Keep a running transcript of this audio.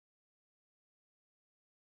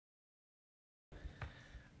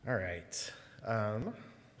All right. Let's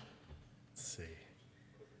see.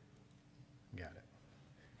 Got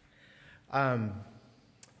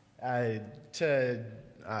it. To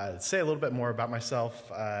say a little bit more about myself,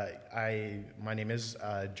 my name is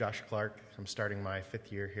Josh Clark. I'm starting my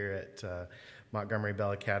 5th year here at Montgomery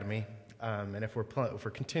Bell Academy. And if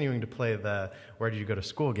we're continuing to play the "Where did you go to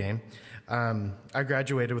school" game, I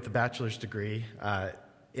graduated with a bachelor's degree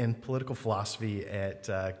in political philosophy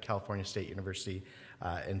at California State University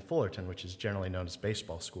in Fullerton, which is generally known as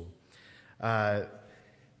baseball school.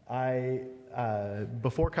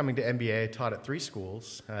 Before coming to MBA, I taught at 3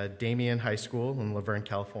 schools, Damien High School in Laverne,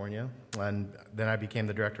 California, and then I became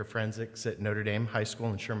the director of forensics at Notre Dame High School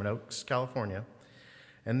in Sherman Oaks, California.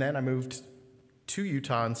 And then I moved to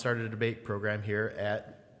Utah and started a debate program here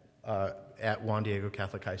at Juan Diego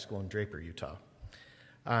Catholic High School in Draper, Utah.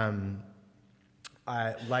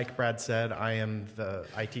 Like Brad said,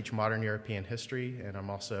 I teach modern European history, and I'm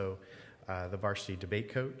also the varsity debate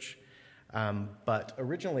coach. But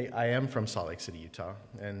originally, I am from Salt Lake City, Utah,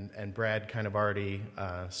 and Brad kind of already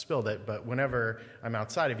spilled it, but whenever I'm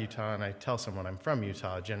outside of Utah and I tell someone I'm from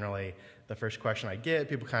Utah, generally the first question I get,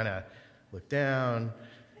 people kind of look down,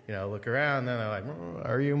 look around, then they're like,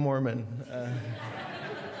 "Are you Mormon?"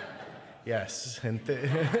 Yes.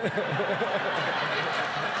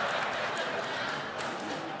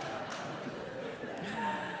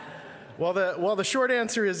 Well, the short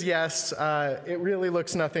answer is yes. It really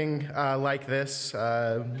looks nothing like this.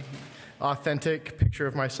 Authentic picture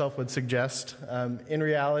of myself would suggest. In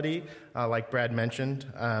reality, like Brad mentioned,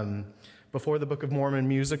 before the Book of Mormon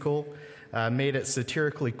musical made it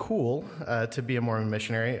satirically cool to be a Mormon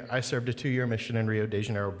missionary, I served a 2-year mission in Rio de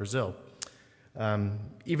Janeiro, Brazil.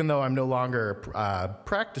 Even though I'm no longer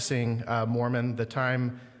practicing Mormon, the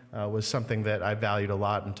time was something that I valued a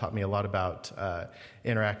lot and taught me a lot about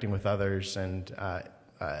interacting with others and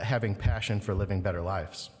having passion for living better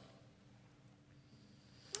lives.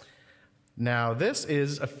 Now, this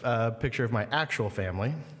is a picture of my actual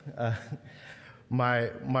family.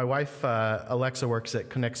 My wife, Alexa, works at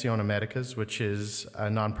Conexión Americas, which is a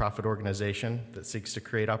nonprofit organization that seeks to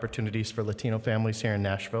create opportunities for Latino families here in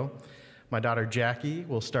Nashville. My daughter, Jackie,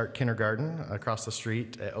 will start kindergarten across the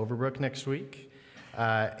street at Overbrook next week.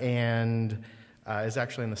 And is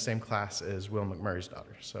actually in the same class as Will McMurray's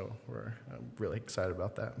daughter, so we're really excited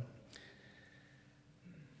about that.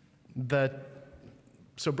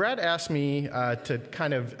 So Brad asked me to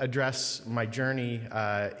kind of address my journey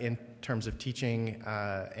in terms of teaching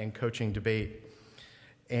and coaching debate,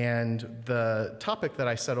 and the topic that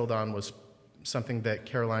I settled on was something that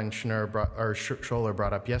Caroline Scholler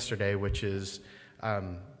brought up yesterday, which is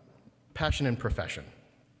passion and profession.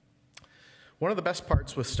 One of the best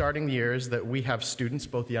parts with starting the year is that we have students,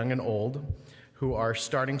 both young and old, who are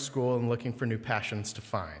starting school and looking for new passions to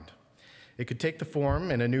find. It could take the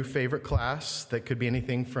form in a new favorite class that could be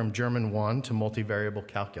anything from German 1 to multivariable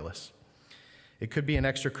calculus. It could be an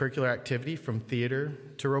extracurricular activity from theater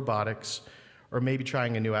to robotics, or maybe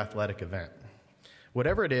trying a new athletic event.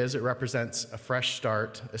 Whatever it is, it represents a fresh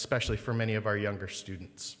start, especially for many of our younger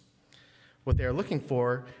students. What they are looking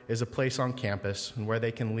for is a place on campus where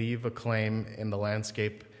they can leave a claim in the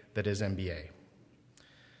landscape that is MBA.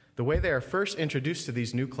 The way they are first introduced to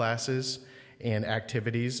these new classes and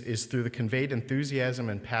activities is through the conveyed enthusiasm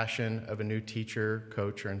and passion of a new teacher,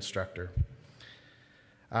 coach, or instructor.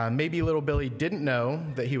 Maybe little Billy didn't know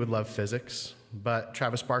that he would love physics, but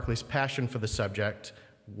Travis Barkley's passion for the subject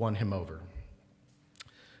won him over.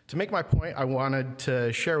 To make my point, I wanted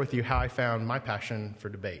to share with you how I found my passion for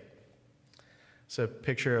debate. It's a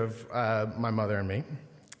picture of my mother and me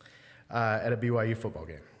at a BYU football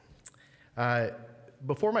game.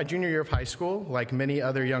 Before my junior year of high school, like many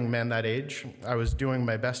other young men that age, I was doing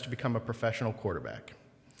my best to become a professional quarterback.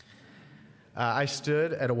 I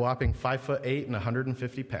stood at a whopping 5'8" and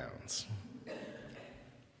 150 pounds.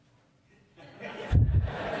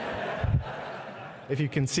 If you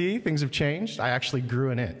can see, things have changed. I actually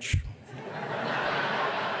grew an inch.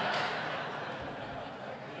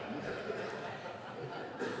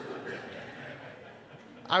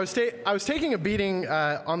 I was taking a beating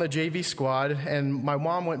on the JV squad, and my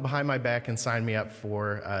mom went behind my back and signed me up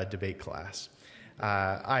for a debate class.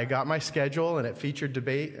 I got my schedule, and it featured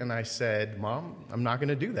debate, and I said, "Mom, I'm not going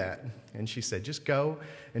to do that." And she said, "Just go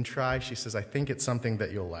and try." She says, "I think it's something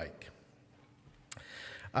that you'll like."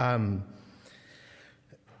 I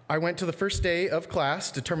went to the first day of class,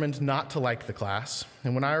 determined not to like the class,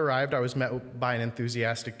 and when I arrived, I was met by an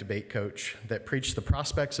enthusiastic debate coach that preached the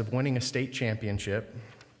prospects of winning a state championship,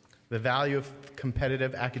 the value of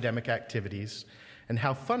competitive academic activities, and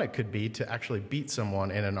how fun it could be to actually beat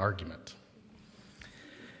someone in an argument.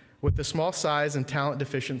 With the small size and talent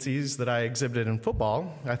deficiencies that I exhibited in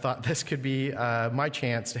football, I thought this could be my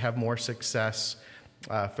chance to have more success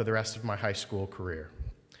for the rest of my high school career.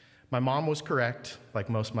 My mom was correct,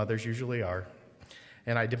 like most mothers usually are,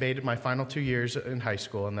 and I debated my final 2 years in high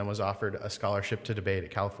school and then was offered a scholarship to debate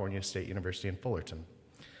at California State University in Fullerton.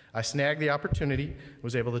 I snagged the opportunity,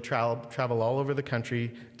 was able to travel all over the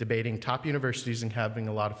country debating top universities and having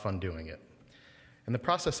a lot of fun doing it. In the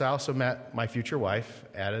process, I also met my future wife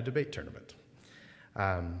at a debate tournament.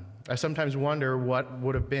 I sometimes wonder what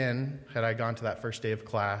would have been had I gone to that first day of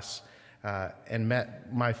class and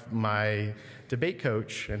met my debate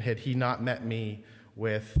coach, and had he not met me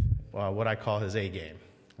with what I call his A game.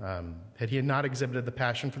 Had he not exhibited the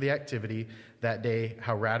passion for the activity that day,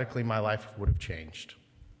 how radically my life would have changed.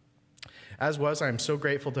 As was, I am so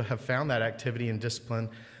grateful to have found that activity and discipline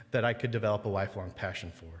that I could develop a lifelong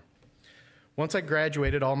passion for. Once I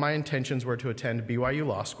graduated, all my intentions were to attend BYU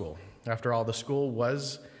Law School. After all, the school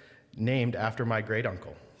was named after my great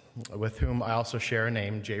uncle, with whom I also share a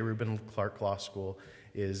name. J. Reuben Clark Law School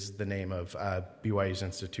is the name of BYU's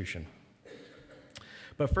institution.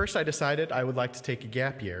 But first I decided I would like to take a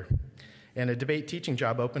gap year, and a debate teaching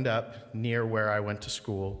job opened up near where I went to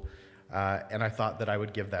school, and I thought that I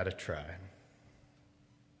would give that a try.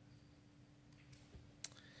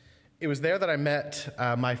 It was there that I met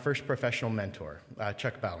my first professional mentor,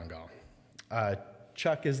 Chuck Ballingall.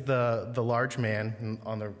 Chuck is the large man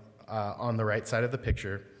on the right side of the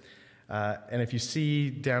picture. And if you see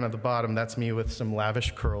down at the bottom, that's me with some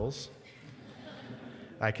lavish curls.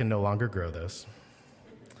 I can no longer grow those.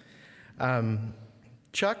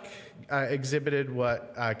 Chuck exhibited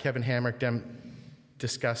what Kevin Hamrick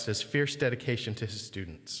discussed as fierce dedication to his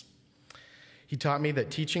students. He taught me that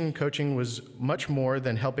teaching and coaching was much more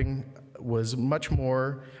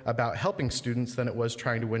about helping students than it was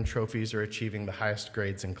trying to win trophies or achieving the highest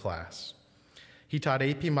grades in class. He taught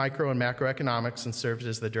AP Micro and Macroeconomics and served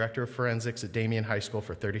as the Director of Forensics at Damien High School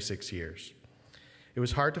for 36 years. It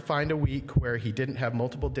was hard to find a week where he didn't have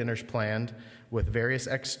multiple dinners planned with various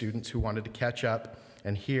ex-students who wanted to catch up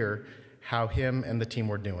and hear how him and the team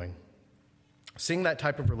were doing. Seeing that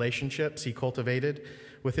type of relationships he cultivated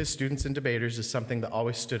with his students and debaters is something that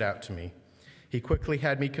always stood out to me. He quickly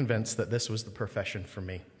had me convinced that this was the profession for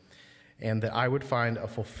me, and that I would find a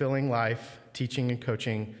fulfilling life teaching and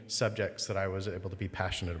coaching subjects that I was able to be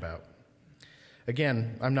passionate about.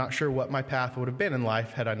 Again, I'm not sure what my path would have been in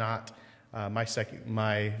life had I not,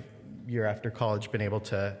 my year after college, been able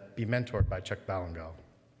to be mentored by Chuck Ballingall.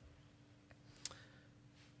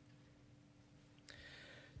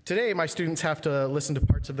 Today, my students have to listen to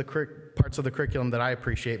parts of the curriculum that I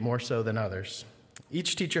appreciate more so than others.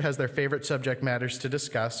 Each teacher has their favorite subject matters to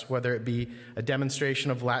discuss, whether it be a demonstration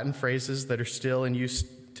of Latin phrases that are still in use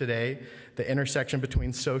today, the intersection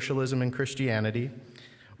between socialism and Christianity,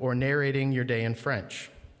 or narrating your day in French.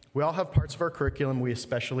 We all have parts of our curriculum we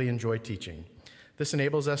especially enjoy teaching. This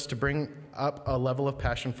enables us to bring up a level of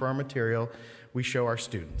passion for our material we show our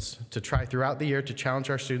students, to try throughout the year to challenge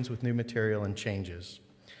our students with new material and changes.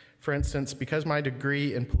 For instance, because my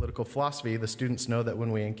degree in political philosophy, the students know that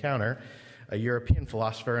when we encounter a European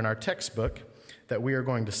philosopher in our textbook, that we are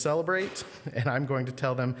going to celebrate, and I'm going to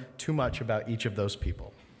tell them too much about each of those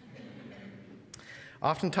people.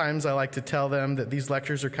 Oftentimes, I like to tell them that these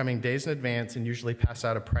lectures are coming days in advance and usually pass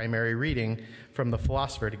out a primary reading from the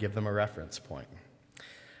philosopher to give them a reference point.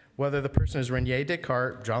 Whether the person is René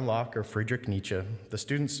Descartes, John Locke, or Friedrich Nietzsche, the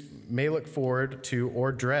students may look forward to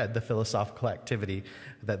or dread the philosophical activity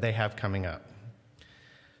that they have coming up.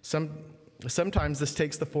 Sometimes this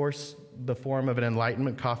takes the form of an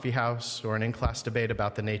Enlightenment coffee house or an in-class debate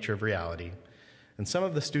about the nature of reality. And some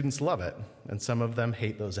of the students love it, and some of them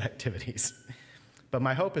hate those activities. But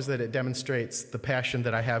my hope is that it demonstrates the passion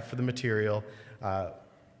that I have for the material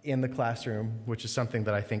in the classroom, which is something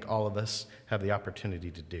that I think all of us have the opportunity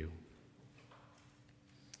to do.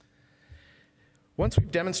 Once we've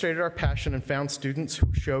demonstrated our passion and found students who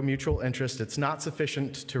show mutual interest, it's not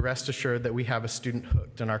sufficient to rest assured that we have a student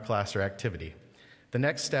hooked in our class or activity. The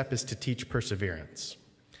next step is to teach perseverance.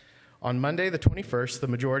 On Monday, the 21st, the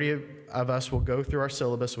majority of us will go through our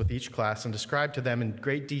syllabus with each class and describe to them in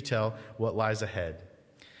great detail what lies ahead.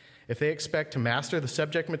 If they expect to master the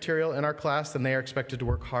subject material in our class, then they are expected to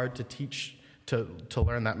work hard to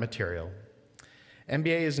learn that material.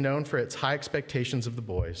 MBA is known for its high expectations of the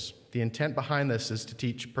boys. The intent behind this is to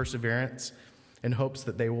teach perseverance in hopes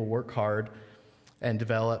that they will work hard and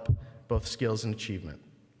develop both skills and achievement.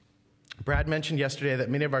 Brad mentioned yesterday that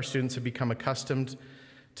many of our students have become accustomed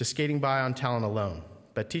to skating by on talent alone,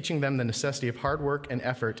 but teaching them the necessity of hard work and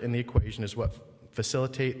effort in the equation is what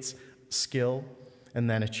facilitates skill and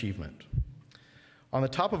then achievement. On the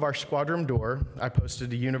top of our squad room door, I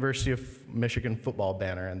posted a University of Michigan football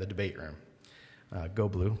banner in the debate room. Go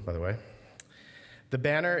Blue, by the way. The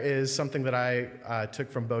banner is something that I took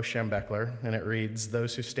from Bo Schembechler, and it reads,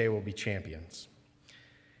 "Those who stay will be champions."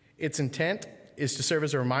 Its intent is to serve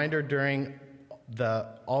as a reminder during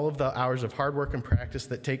all of the hours of hard work and practice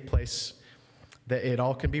that take place that it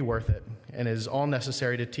all can be worth it and is all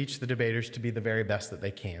necessary to teach the debaters to be the very best that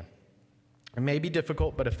they can. It may be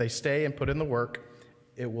difficult, but if they stay and put in the work,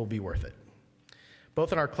 it will be worth it.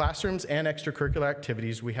 Both in our classrooms and extracurricular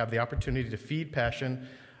activities, we have the opportunity to feed passion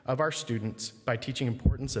of our students by teaching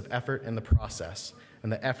importance of effort in the process,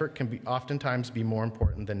 and the effort can oftentimes be more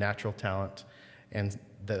important than natural talent and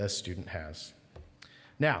that a student has.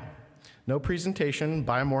 Now, no presentation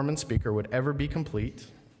by a Mormon speaker would ever be complete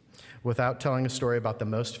without telling a story about the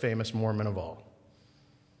most famous Mormon of all.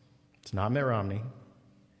 It's not Mitt Romney,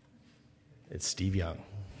 it's Steve Young.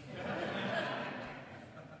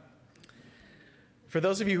 For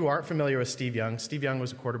those of you who aren't familiar with Steve Young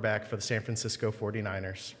was a quarterback for the San Francisco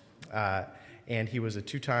 49ers, and he was a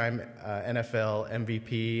two-time NFL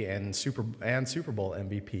MVP and Super Bowl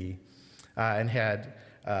MVP, and had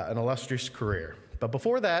an illustrious career. But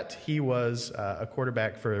before that, he was a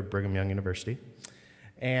quarterback for Brigham Young University,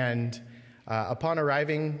 and upon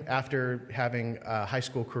arriving after having a high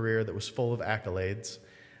school career that was full of accolades,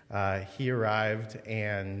 he arrived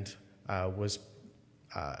and was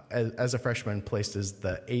as a freshman, placed as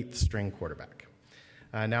the 8th string quarterback.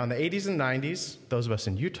 Now in the 80s and 90s, those of us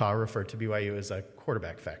in Utah referred to BYU as a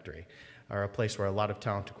quarterback factory, or a place where a lot of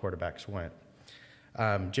talented quarterbacks went.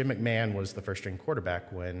 Jim McMahon was the first string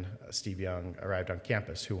quarterback when Steve Young arrived on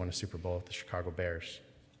campus, who won a Super Bowl with the Chicago Bears.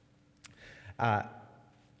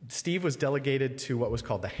 Steve was delegated to what was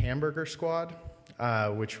called the Hamburger Squad,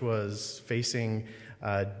 which was facing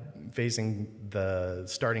the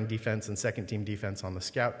starting defense and second team defense on the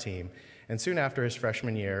scout team. And soon after his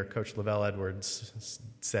freshman year, Coach Lavelle Edwards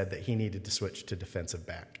said that he needed to switch to defensive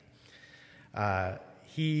back.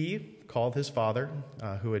 He called his father,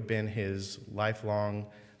 who had been his lifelong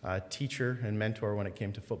teacher and mentor when it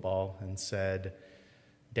came to football, and said,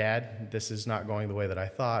 "Dad, this is not going the way that I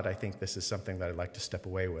thought. I think this is something that I'd like to step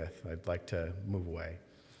away with. I'd like to move away."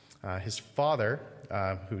 His father,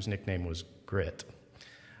 whose nickname was Grit,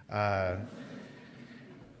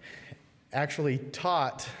 actually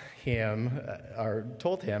taught him, or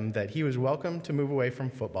told him that he was welcome to move away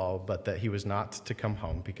from football, but that he was not to come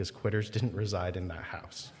home because quitters didn't reside in that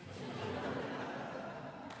house.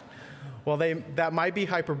 Well, that might be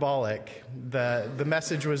hyperbolic. The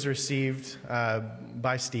message was received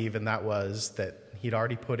by Steve, and that was that he'd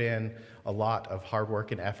already put in a lot of hard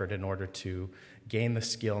work and effort in order to gain the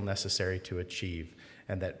skill necessary to achieve,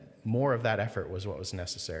 and that more of that effort was what was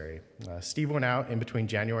necessary. Steve went out in between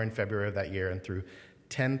January and February of that year and threw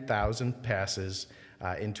 10,000 passes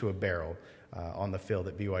into a barrel on the field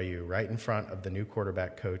at BYU, right in front of the new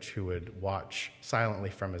quarterback coach who would watch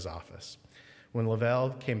silently from his office. When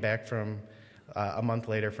Lavelle came back from a month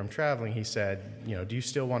later from traveling, he said, "Do you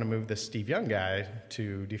still want to move this Steve Young guy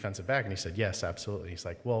to defensive back?" And he said, "Yes, absolutely." He's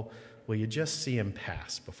like, "Well, will you just see him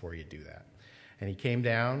pass before you do that?" And he came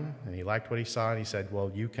down, and he liked what he saw, and he said,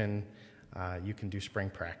 "Well, you can do spring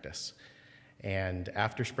practice." And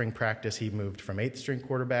after spring practice, he moved from 8th string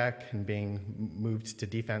quarterback and being moved to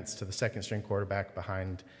defense to the 2nd string quarterback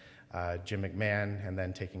behind Jim McMahon, and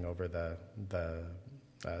then taking over the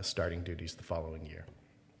starting duties the following year.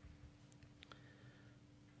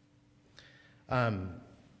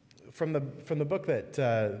 From the book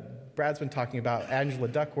that Brad's been talking about, Angela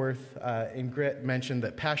Duckworth in Grit mentioned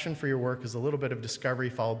that passion for your work is a little bit of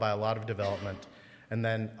discovery followed by a lot of development, and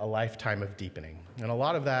then a lifetime of deepening. And a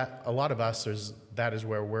lot of us, that is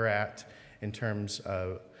where we're at in terms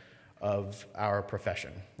of our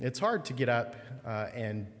profession. It's hard to get up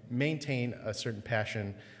and maintain a certain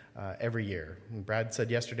passion every year. And Brad said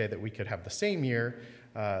yesterday that we could have the same year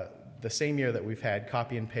that we've had,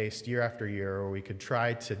 copy and paste year after year, or we could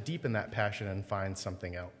try to deepen that passion and find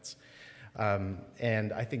something else.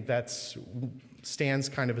 And I think that stands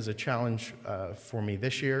kind of as a challenge for me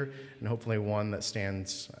this year, and hopefully one that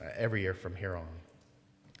stands every year from here on.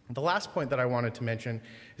 The last point that I wanted to mention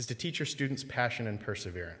is to teach your students passion and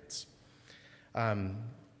perseverance. A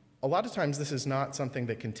lot of times this is not something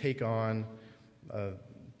that can take on the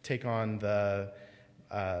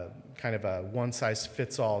kind of a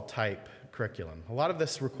one-size-fits-all type curriculum. A lot of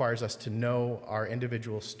this requires us to know our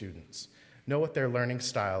individual students, know what their learning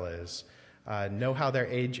style is, know how their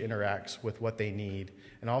age interacts with what they need,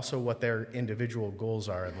 and also what their individual goals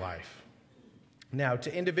are in life. Now,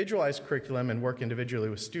 to individualize curriculum and work individually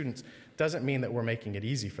with students doesn't mean that we're making it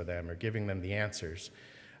easy for them or giving them the answers.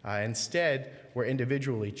 Instead, we're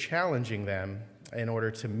individually challenging them in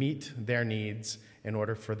order to meet their needs, in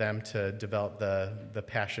order for them to develop the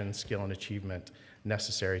passion, skill, and achievement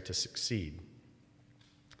necessary to succeed.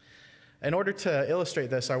 In order to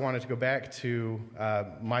illustrate this, I wanted to go back to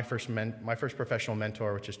my first professional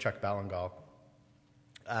mentor, which is Chuck Ballingall.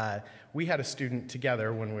 We had a student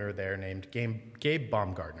together when we were there named Gabe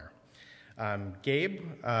Baumgartner. Gabe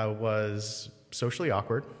was socially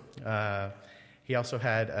awkward. He also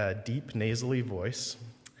had a deep nasally voice,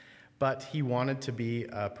 but he wanted to be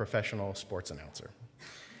a professional sports announcer.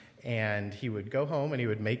 And he would go home and he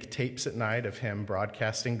would make tapes at night of him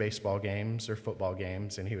broadcasting baseball games or football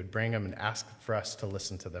games, and he would bring them and ask for us to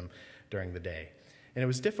listen to them during the day. And it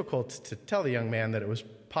was difficult to tell the young man that it was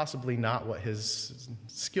possibly not what his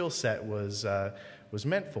skill set was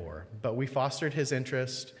meant for. But we fostered his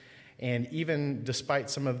interest, and even despite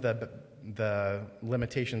some of the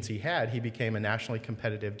limitations he had, he became a nationally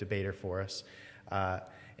competitive debater for us,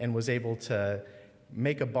 and was able to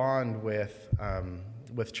make a bond with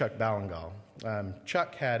Chuck Ballingall.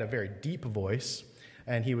 Chuck had a very deep voice,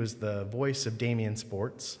 and he was the voice of Damien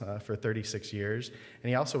Sports for 36 years. And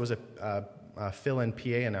he also was a fill-in PA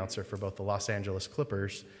announcer for both the Los Angeles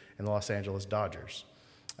Clippers and the Los Angeles Dodgers.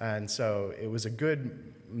 And so it was a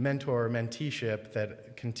good mentor-menteeship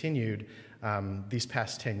that continued these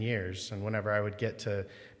past 10 years. And whenever I would get to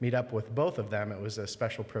meet up with both of them, it was a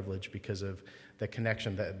special privilege because of the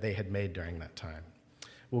connection that they had made during that time.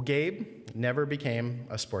 Well, Gabe never became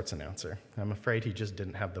a sports announcer. I'm afraid he just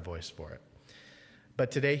didn't have the voice for it. But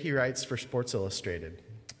today he writes for Sports Illustrated,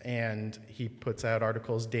 and he puts out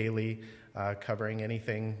articles daily covering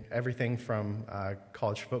everything from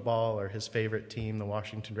college football or his favorite team, the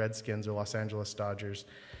Washington Redskins or Los Angeles Dodgers,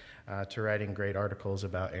 to writing great articles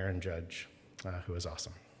about Aaron Judge, who is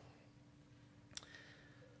awesome.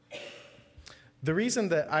 The reason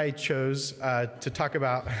that I chose to talk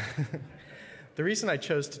about the reason I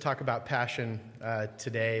chose to talk about passion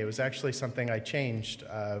today, it was actually something I changed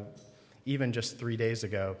even just 3 days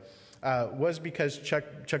ago, was because Chuck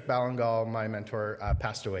Ballingall, my mentor,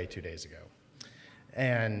 passed away 2 days ago.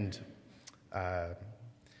 And, I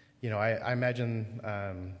imagine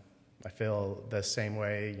I feel the same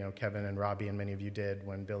way, Kevin and Robbie and many of you did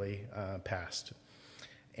when Billy passed.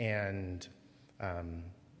 And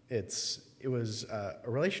it was a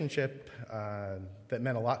relationship that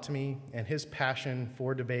meant a lot to me, and his passion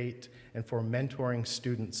for debate and for mentoring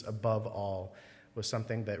students above all was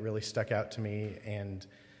something that really stuck out to me and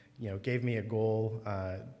gave me a goal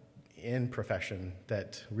in profession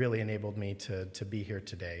that really enabled me to be here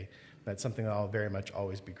today. That's something that I'll very much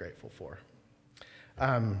always be grateful for.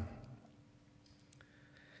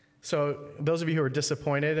 So those of you who are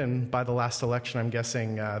disappointed, and by the last election I'm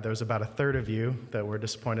guessing there was about a third of you that were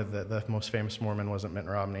disappointed that the most famous Mormon wasn't Mitt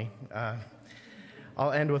Romney.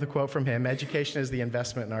 I'll end with a quote from him: "Education is the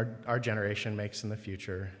investment our generation makes in the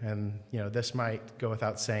future." And this might go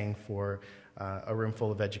without saying for a room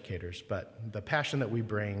full of educators, but the passion that we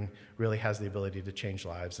bring really has the ability to change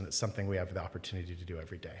lives, and it's something we have the opportunity to do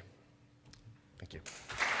every day. Thank you.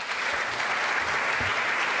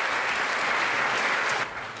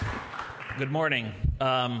 Good morning.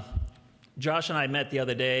 Josh and I met the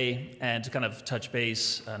other day and to kind of touch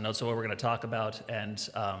base, notes of what we're going to talk about. And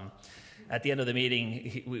at the end of the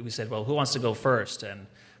meeting, we said, well, who wants to go first? And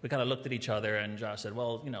we kind of looked at each other, and Josh said,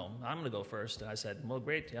 well, I'm going to go first. And I said, well,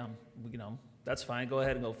 great, yeah, that's fine. Go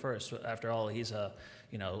ahead and go first. After all, he's a,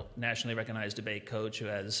 nationally recognized debate coach who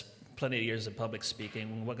has plenty of years of public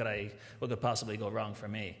speaking. What could possibly go wrong for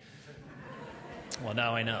me? Well,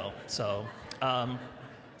 now I know. So,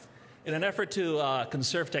 in an effort to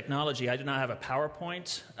conserve technology, I do not have a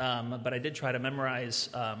PowerPoint, but I did try to memorize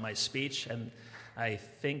my speech, and I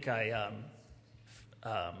think I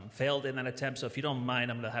failed in that attempt. So if you don't mind,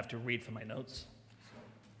 I'm going to have to read from my notes.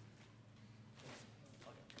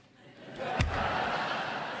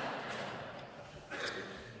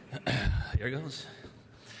 Here goes.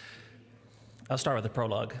 I'll start with the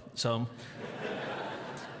prologue. So,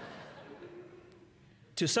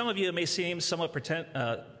 to some of you, it may seem somewhat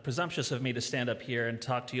presumptuous of me to stand up here and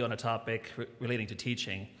talk to you on a topic relating to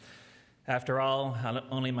teaching. After all,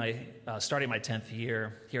 starting my 10th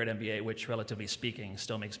year here at MBA, which, relatively speaking,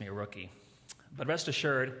 still makes me a rookie. But rest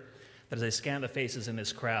assured that as I scan the faces in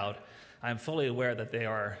this crowd, I am fully aware that they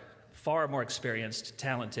are far more experienced,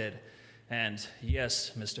 talented, and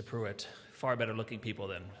yes, Mr. Pruitt, far better looking people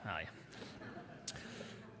than I.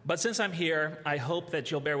 But since I'm here, I hope that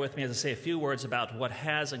you'll bear with me as I say a few words about what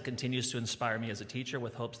has and continues to inspire me as a teacher,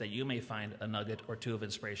 with hopes that you may find a nugget or two of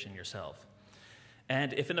inspiration yourself.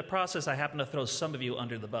 And if in the process I happen to throw some of you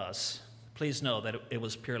under the bus, please know that it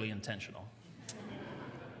was purely intentional.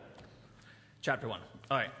 Chapter 1.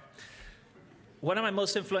 All right. One of my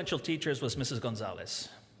most influential teachers was Mrs. Gonzalez,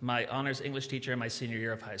 my honors English teacher in my senior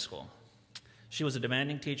year of high school. She was a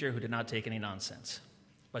demanding teacher who did not take any nonsense,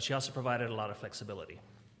 but she also provided a lot of flexibility.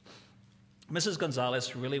 Mrs.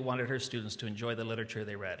 Gonzalez really wanted her students to enjoy the literature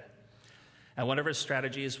they read. And one of her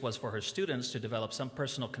strategies was for her students to develop some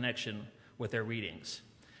personal connection with their readings,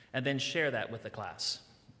 and then share that with the class.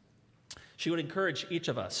 She would encourage each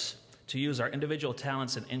of us to use our individual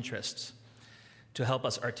talents and interests to help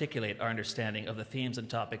us articulate our understanding of the themes and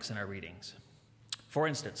topics in our readings. For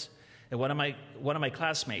instance, one of my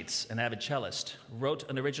classmates, an avid cellist, wrote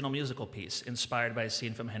an original musical piece inspired by a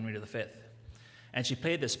scene from Henry V. And she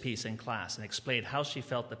played this piece in class and explained how she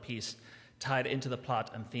felt the piece tied into the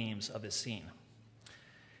plot and themes of this scene.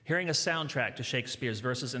 Hearing a soundtrack to Shakespeare's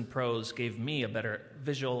verses and prose gave me a better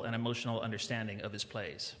visual and emotional understanding of his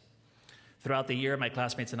plays. Throughout the year, my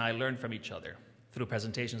classmates and I learned from each other through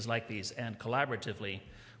presentations like these, and collaboratively,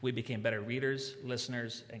 we became better readers,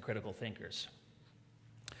 listeners, and critical thinkers.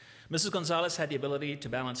 Mrs. Gonzalez had the ability to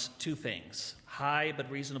balance two things: high but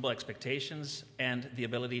reasonable expectations, and the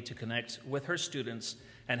ability to connect with her students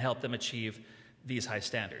and help them achieve these high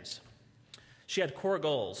standards. She had core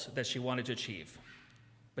goals that she wanted to achieve,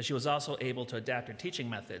 but she was also able to adapt her teaching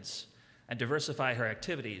methods and diversify her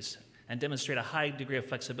activities and demonstrate a high degree of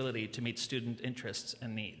flexibility to meet student interests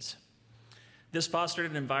and needs. This fostered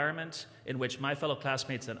an environment in which my fellow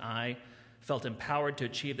classmates and I felt empowered to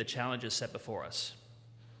achieve the challenges set before us.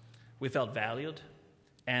 We felt valued,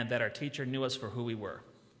 and that our teacher knew us for who we were.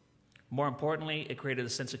 More importantly, it created a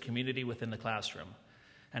sense of community within the classroom,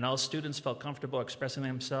 and all students felt comfortable expressing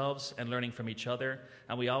themselves and learning from each other,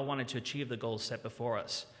 and we all wanted to achieve the goals set before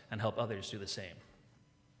us and help others do the same.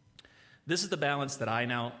 This is the balance that I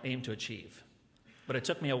now aim to achieve, but it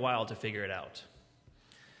took me a while to figure it out.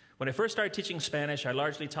 When I first started teaching Spanish, I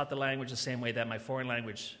largely taught the language the same way that my foreign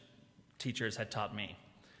language teachers had taught me.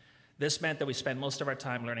 This meant that we spent most of our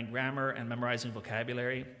time learning grammar and memorizing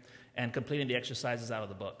vocabulary and completing the exercises out of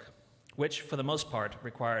the book, which, for the most part,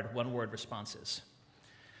 required one-word responses.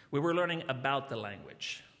 We were learning about the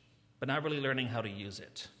language, but not really learning how to use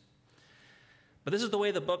it. But this is the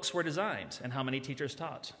way the books were designed and how many teachers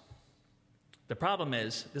taught. The problem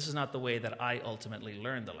is, this is not the way that I ultimately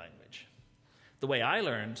learned the language. The way I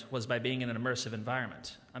learned was by being in an immersive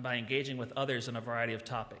environment and by engaging with others on a variety of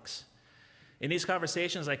topics. In these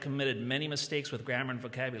conversations, I committed many mistakes with grammar and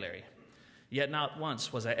vocabulary, yet not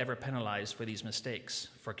once was I ever penalized for these mistakes,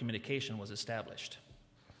 for communication was established.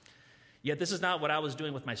 Yet this is not what I was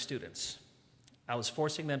doing with my students. I was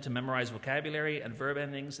forcing them to memorize vocabulary and verb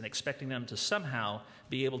endings and expecting them to somehow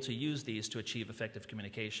be able to use these to achieve effective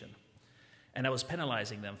communication. And I was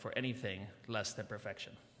penalizing them for anything less than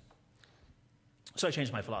perfection. So I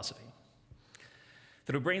changed my philosophy.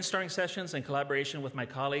 Through brainstorming sessions and collaboration with my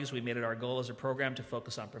colleagues, we made it our goal as a program to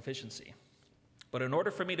focus on proficiency. But in order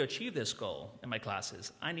for me to achieve this goal in my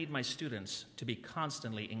classes, I need my students to be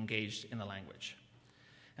constantly engaged in the language.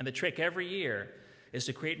 And the trick every year is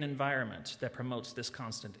to create an environment that promotes this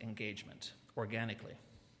constant engagement organically.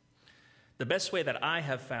 The best way that I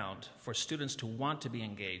have found for students to want to be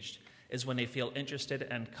engaged is when they feel interested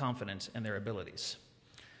and confident in their abilities.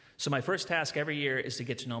 So my first task every year is to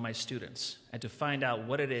get to know my students and to find out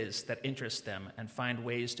what it is that interests them and find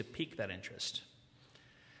ways to pique that interest.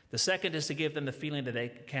 The second is to give them the feeling that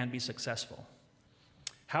they can be successful.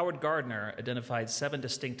 Howard Gardner identified 7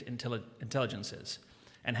 distinct intelligences,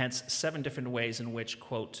 and hence 7 different ways in which,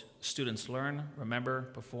 quote, students learn,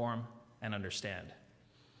 remember, perform, and understand.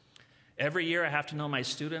 Every year I have to know my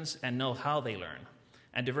students and know how they learn,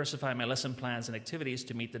 and diversify my lesson plans and activities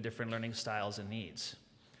to meet the different learning styles and needs.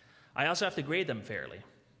 I also have to grade them fairly.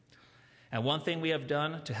 And one thing we have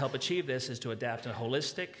done to help achieve this is to adapt a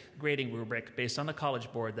holistic grading rubric based on the College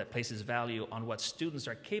Board that places value on what students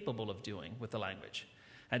are capable of doing with the language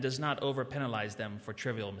and does not over-penalize them for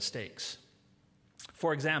trivial mistakes.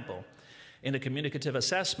 For example, in the communicative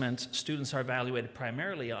assessment, students are evaluated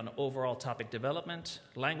primarily on overall topic development,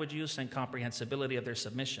 language use, and comprehensibility of their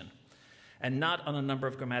submission, and not on the number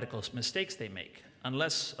of grammatical mistakes they make,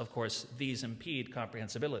 unless, of course, these impede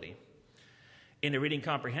comprehensibility. In a reading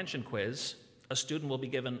comprehension quiz, a student will be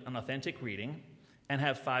given an authentic reading and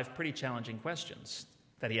have 5 pretty challenging questions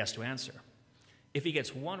that he has to answer. If he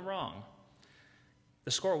gets one wrong,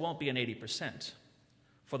 the score won't be an 80%.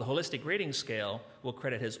 For the holistic grading scale, we'll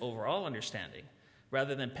credit his overall understanding,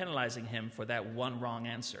 rather than penalizing him for that one wrong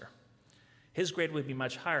answer. His grade would be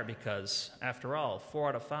much higher because, after all, 4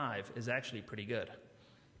 out of 5 is actually pretty good.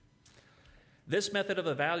 This method of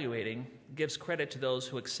evaluating gives credit to those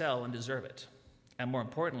who excel and deserve it, and more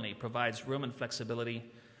importantly, provides room and flexibility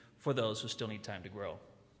for those who still need time to grow.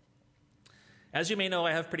 As you may know,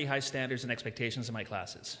 I have pretty high standards and expectations in my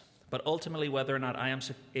classes, but ultimately whether or not I am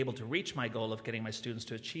able to reach my goal of getting my students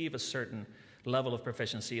to achieve a certain level of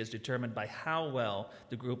proficiency is determined by how well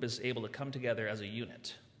the group is able to come together as a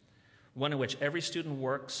unit, one in which every student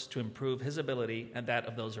works to improve his ability and that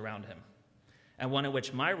of those around him, and one in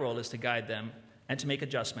which my role is to guide them and to make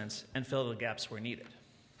adjustments and fill the gaps where needed.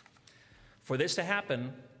 For this to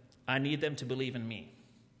happen, I need them to believe in me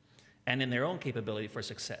and in their own capability for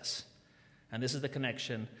success. And this is the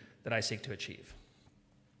connection that I seek to achieve.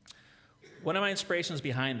 One of my inspirations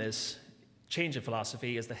behind this change in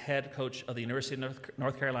philosophy is the head coach of the University of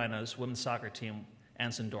North Carolina's women's soccer team,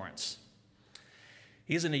 Anson Dorrance.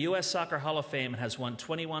 He's in the U.S. Soccer Hall of Fame and has won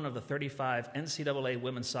 21 of the 35 NCAA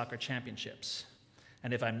women's soccer championships.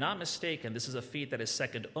 And if I'm not mistaken, this is a feat that is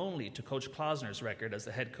second only to Coach Klausner's record as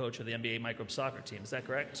the head coach of the NBA micro soccer team. Is that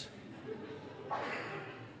correct?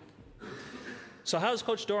 So how has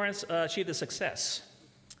Coach Dorrance achieved this success?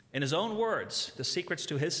 In his own words, the secrets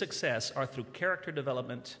to his success are through character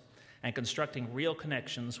development and constructing real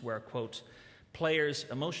connections where, quote, players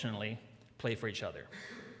emotionally play for each other.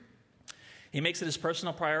 He makes it his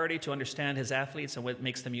personal priority to understand his athletes and what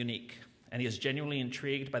makes them unique, and he is genuinely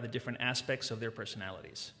intrigued by the different aspects of their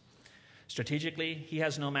personalities. Strategically, he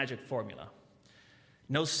has no magic formula,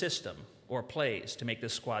 no system or plays to make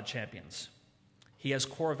this squad champions. He has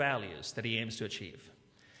core values that he aims to achieve,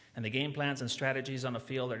 and the game plans and strategies on the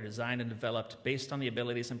field are designed and developed based on the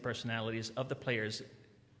abilities and personalities of the players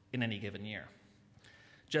in any given year.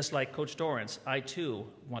 Just like Coach Dorrance, I too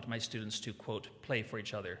want my students to, quote, play for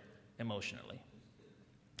each other emotionally.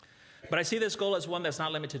 But I see this goal as one that's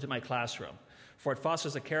not limited to my classroom, for it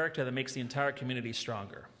fosters a character that makes the entire community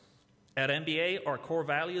stronger. At MBA, our core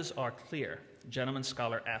values are clear: gentleman,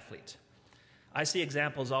 scholar, athlete. I see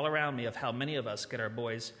examples all around me of how many of us get our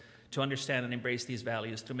boys to understand and embrace these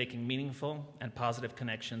values through making meaningful and positive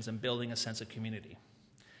connections and building a sense of community.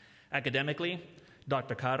 Academically,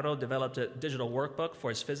 Dr. Carro developed a digital workbook for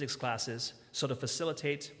his physics classes so to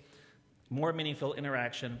facilitate more meaningful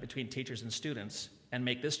interaction between teachers and students and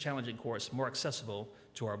make this challenging course more accessible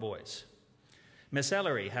to our boys. Miss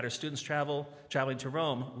Ellery had her students traveling to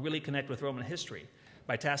Rome really connect with Roman history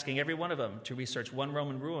by tasking every one of them to research one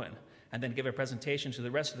Roman ruin and then give a presentation to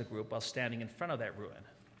the rest of the group while standing in front of that ruin.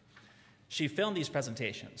 She filmed these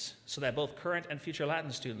presentations so that both current and future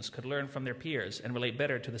Latin students could learn from their peers and relate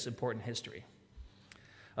better to this important history.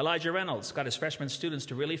 Elijah Reynolds got his freshman students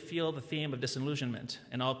to really feel the theme of disillusionment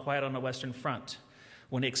in All Quiet on the Western Front,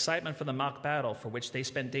 when the excitement for the mock battle for which they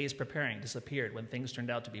spent days preparing disappeared when things turned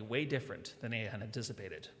out to be way different than they had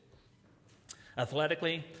anticipated.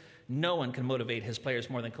 Athletically, no one can motivate his players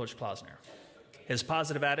more than Coach Klausner. His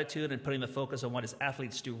positive attitude and putting the focus on what his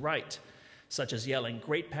athletes do right, such as yelling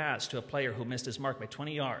 "great pass" to a player who missed his mark by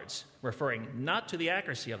 20 yards, referring not to the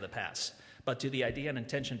accuracy of the pass, but to the idea and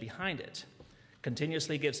intention behind it,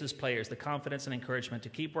 continuously gives his players the confidence and encouragement to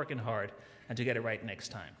keep working hard and to get it right next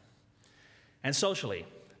time. And socially,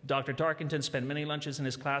 Dr. Darkington spent many lunches in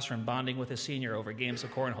his classroom bonding with a senior over games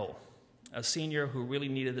of cornhole, a senior who really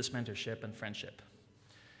needed this mentorship and friendship.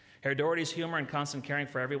 Herr Doherty's humor and constant caring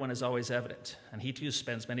for everyone is always evident, and he too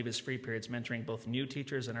spends many of his free periods mentoring both new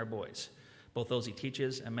teachers and our boys, both those he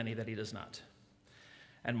teaches and many that he does not.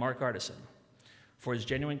 And Mark Artisan, for his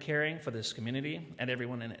genuine caring for this community and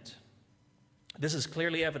everyone in it. This is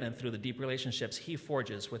clearly evident through the deep relationships he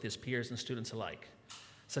forges with his peers and students alike,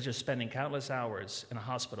 such as spending countless hours in a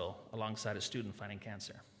hospital alongside a student fighting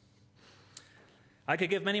cancer. I could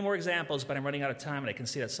give many more examples, but I'm running out of time, and I can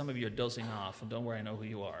see that some of you are dozing off, and don't worry, I know who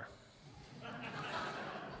you are.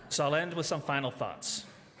 So I'll end with some final thoughts.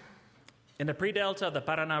 In the pre-delta of the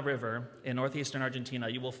Paraná River in northeastern Argentina,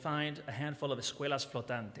 you will find a handful of escuelas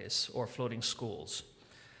flotantes, or floating schools.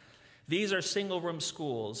 These are single-room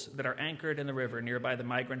schools that are anchored in the river nearby the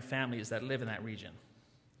migrant families that live in that region.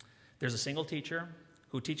 There's a single teacher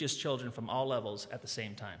who teaches children from all levels at the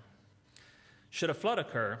same time. Should a flood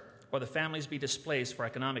occur, or the families be displaced for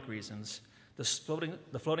economic reasons,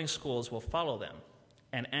 the floating schools will follow them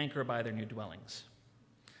and anchor by their new dwellings.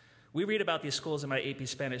 We read about these schools in my AP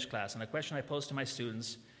Spanish class, and the question I pose to my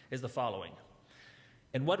students is the following: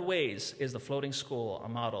 in what ways is the floating school a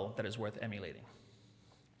model that is worth emulating?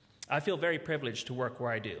 I feel very privileged to work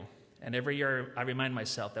where I do, and every year I remind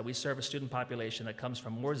myself that we serve a student population that comes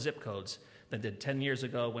from more zip codes than did 10 years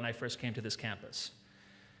ago when I first came to this campus.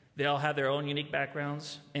 They all have their own unique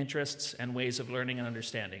backgrounds, interests, and ways of learning and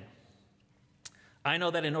understanding. I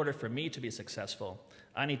know that in order for me to be successful,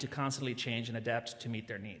 I need to constantly change and adapt to meet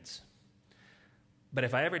their needs. But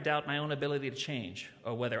if I ever doubt my own ability to change,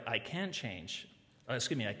 or whether I can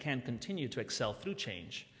I can continue to excel through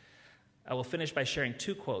change, I will finish by sharing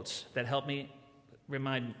 2 quotes that help me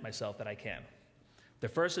remind myself that I can. The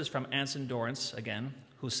first is from Anson Dorrance, again,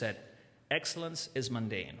 who said, "Excellence is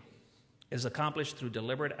mundane. It is accomplished through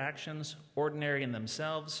deliberate actions, ordinary in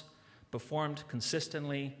themselves, performed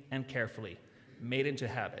consistently and carefully, made into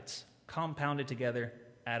habits, compounded together,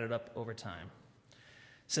 added up over time.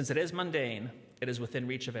 Since it is mundane, it is within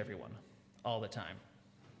reach of everyone, all the time."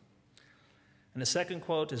 And the second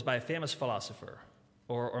quote is by a famous philosopher,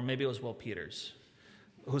 or maybe it was Will Peters,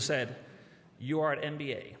 who said, "You are at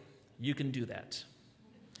MBA. You can do that.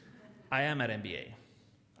 I am at MBA.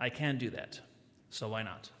 I can do that. So why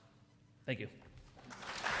not?" Thank you.